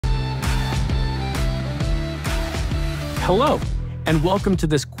Hello, and welcome to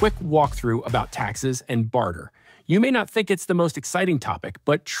this quick walkthrough about taxes and barter. You may not think it's the most exciting topic,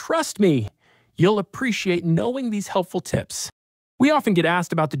 but trust me, you'll appreciate knowing these helpful tips. We often get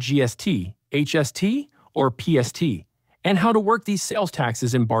asked about the GST, HST, or PST, and how to work these sales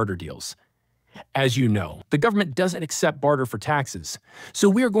taxes and barter deals. As you know, the government doesn't accept barter for taxes, so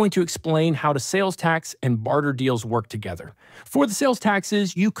we are going to explain how the sales tax and barter deals work together. For the sales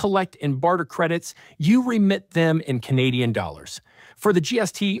taxes you collect in barter credits, you remit them in Canadian dollars. For the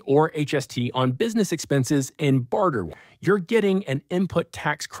GST or HST on business expenses in barter, you're getting an input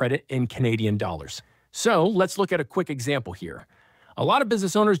tax credit in Canadian dollars. So let's look at a quick example here. A lot of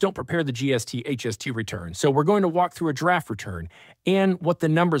business owners don't prepare the GST, HST return, so we're going to walk through a draft return and what the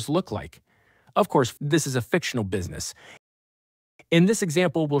numbers look like. Of course, this is a fictional business. In this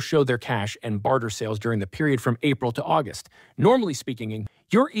example, we'll show their cash and barter sales during the period from April to August. Normally speaking,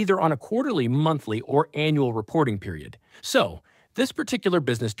 you're either on a quarterly, monthly, or annual reporting period. So, this particular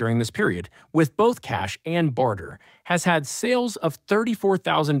business during this period, with both cash and barter, has had sales of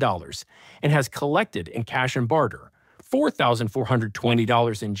 $34,000 and has collected in cash and barter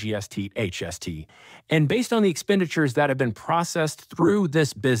 $4,420 in GST, HST. And based on the expenditures that have been processed through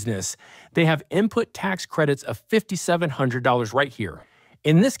this business, they have input tax credits of $5,700 right here.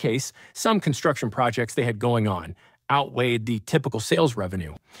 In this case, some construction projects they had going on outweighed the typical sales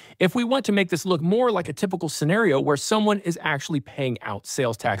revenue. If we want to make this look more like a typical scenario where someone is actually paying out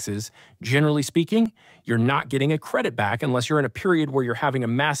sales taxes, generally speaking, you're not getting a credit back unless you're in a period where you're having a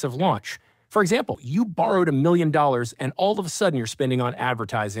massive launch. For example, you borrowed $1 million and all of a sudden you're spending on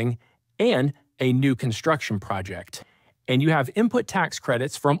advertising and a new construction project. And you have input tax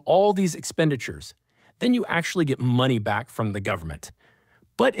credits from all these expenditures. Then you actually get money back from the government.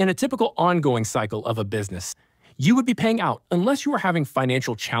 But in a typical ongoing cycle of a business, you would be paying out unless you are having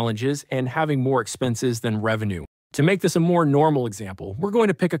financial challenges and having more expenses than revenue. To make this a more normal example, we're going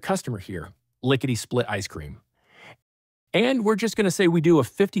to pick a customer here, Lickety Split Ice Cream. And we're just going to say we do a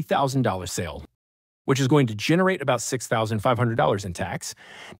 $50,000 sale, which is going to generate about $6,500 in tax.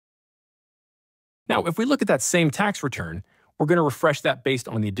 Now, if we look at that same tax return, we're going to refresh that based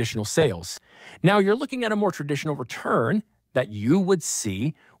on the additional sales. Now, you're looking at a more traditional return that you would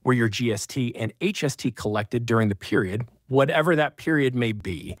see where your GST and HST collected during the period, whatever that period may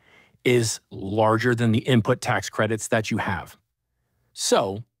be, is larger than the input tax credits that you have.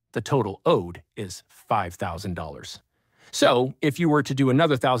 So, the total owed is $5,000. So, if you were to do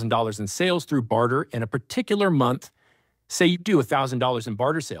another $1,000 in sales through barter in a particular month, say you do $1,000 in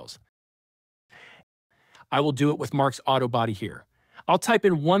barter sales. I will do it with Mark's Auto Body here. I'll type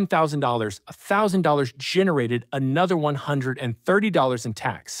in $1,000, $1,000 generated another $130 in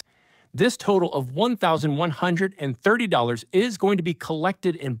tax. This total of $1,130 is going to be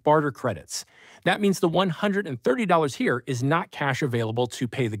collected in barter credits. That means the $130 here is not cash available to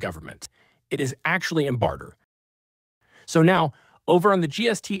pay the government. It is actually in barter. So now, over on the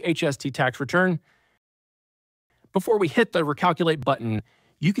GST, HST tax return, before we hit the recalculate button,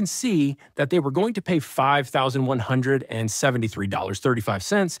 you can see that they were going to pay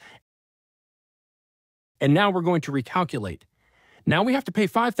 $5,173.35. And now we're going to recalculate. Now we have to pay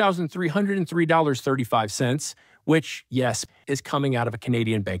 $5,303.35, which, yes, is coming out of a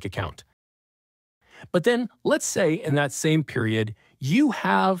Canadian bank account. But then, let's say in that same period, you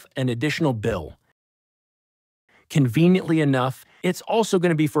have an additional bill. Conveniently enough, it's also going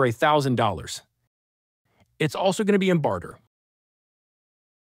to be for $1,000. It's also going to be in barter.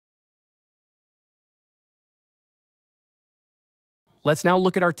 Let's now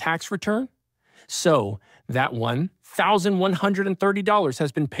look at our tax return. So that $1,130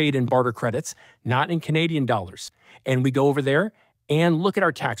 has been paid in barter credits, not in Canadian dollars. And we go over there and look at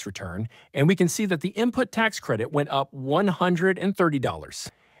our tax return, and we can see that the input tax credit went up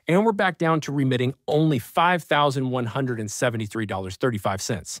 $130. And we're back down to remitting only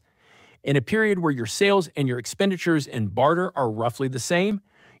 $5,173.35. In a period where your sales and your expenditures in barter are roughly the same,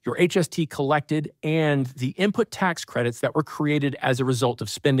 your HST collected and the input tax credits that were created as a result of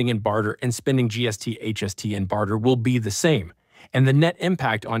spending in barter and spending GST, HST in barter will be the same. And the net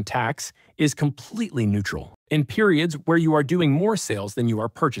impact on tax is completely neutral. In periods where you are doing more sales than you are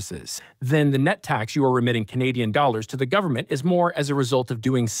purchases, then the net tax you are remitting Canadian dollars to the government is more as a result of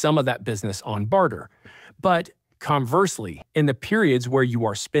doing some of that business on barter. But conversely, in the periods where you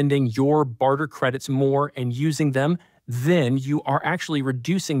are spending your barter credits more and using them, then you are actually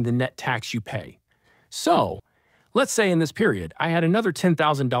reducing the net tax you pay. So, let's say in this period, I had another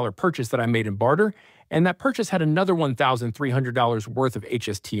 $10,000 purchase that I made in barter, and that purchase had another $1,300 worth of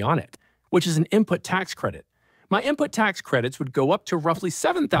HST on it, which is an input tax credit. my input tax credits would go up to roughly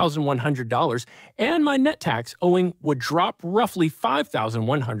 $7,100, and my net tax owing would drop roughly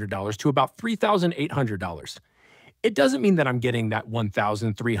 $5,100 to about $3,800. It doesn't mean that I'm getting that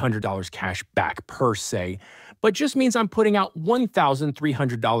 $1,300 cash back per se, but just means I'm putting out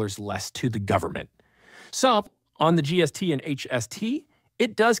 $1,300 less to the government. So, on the GST and HST,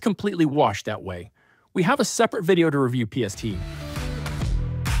 it does completely wash that way. We have a separate video to review PST,